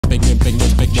Pikmin,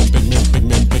 Pikmin, Pikmin, Pikmin,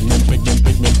 Pikmin, Pikmin, Pikmin,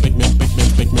 Pikmin, Pikmin, Pikmin,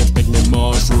 Pikmin, Pikmin,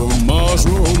 mushroom,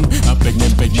 mushroom. A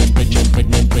Pikmin, Pikmin, Pikmin,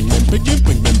 Pikmin, Pikmin, Pikmin,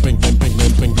 Pikmin, Pikmin,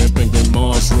 Pikmin, Pikmin, Pikmin,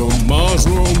 mushroom,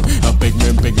 mushroom. A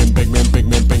Pikmin, Pikmin, Pikmin,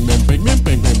 Pikmin, Pikmin, Pikmin,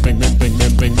 Pikmin, Pikmin,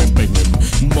 Pikmin, Pikmin,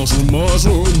 Pikmin, mushroom,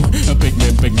 mushroom. A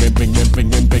Pikmin, Pikmin, Pikmin,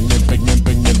 Pikmin, Pikmin, Pikmin,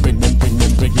 Pikmin, Pikmin,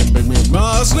 Pikmin, Pikmin, Pikmin.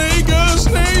 A snake, a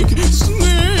snake,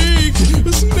 snake,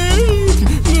 a snake.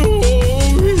 No,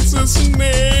 it's a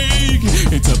snake.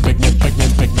 It's a Pikmin, Pikmin,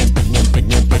 Pikmin, Pikmin,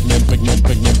 Pikmin, Pikmin, Pikmin,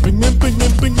 Pikmin, Pikmin,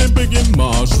 Pikmin, Pikmin, Pikmin,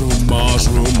 mushroom,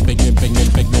 mushroom. Pikmin, Pikmin,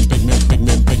 Pikmin, Pikmin,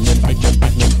 Pikmin, Pikmin, Pikmin,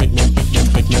 Pikmin, Pikmin,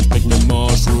 Pikmin, Pikmin, Pikmin,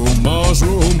 mushroom,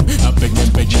 mushroom. A Pikmin,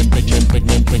 Pikmin, Pikmin,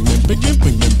 Pikmin, Pikmin, Pikmin,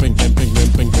 Pikmin, Pikmin, Pikmin,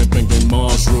 Pikmin, Pikmin,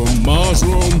 mushroom,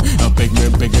 mushroom. A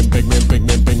Pikmin, Pikmin, Pikmin,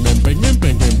 Pikmin, Pikmin, Pikmin,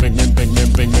 Pikmin, Pikmin, Pikmin,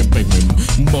 Pikmin, Pikmin,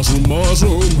 mushroom,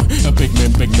 mushroom. A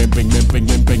Pikmin, Pikmin, Pikmin,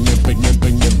 Pikmin, Pikmin, Pikmin,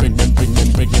 Pikmin, Pikmin, Pikmin,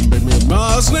 Pikmin, Pikmin.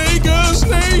 A snake, a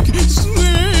snake,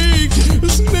 snake, a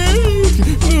snake.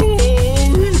 No,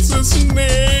 it's a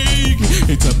snake.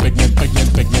 It's a Pikmin, Pikmin,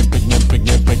 Pikmin, Pikmin,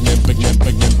 Pikmin, Pikmin, Pikmin,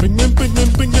 Pikmin, Pikmin, Pikmin,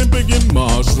 Pikmin, Pikmin,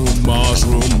 mushroom,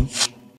 mushroom.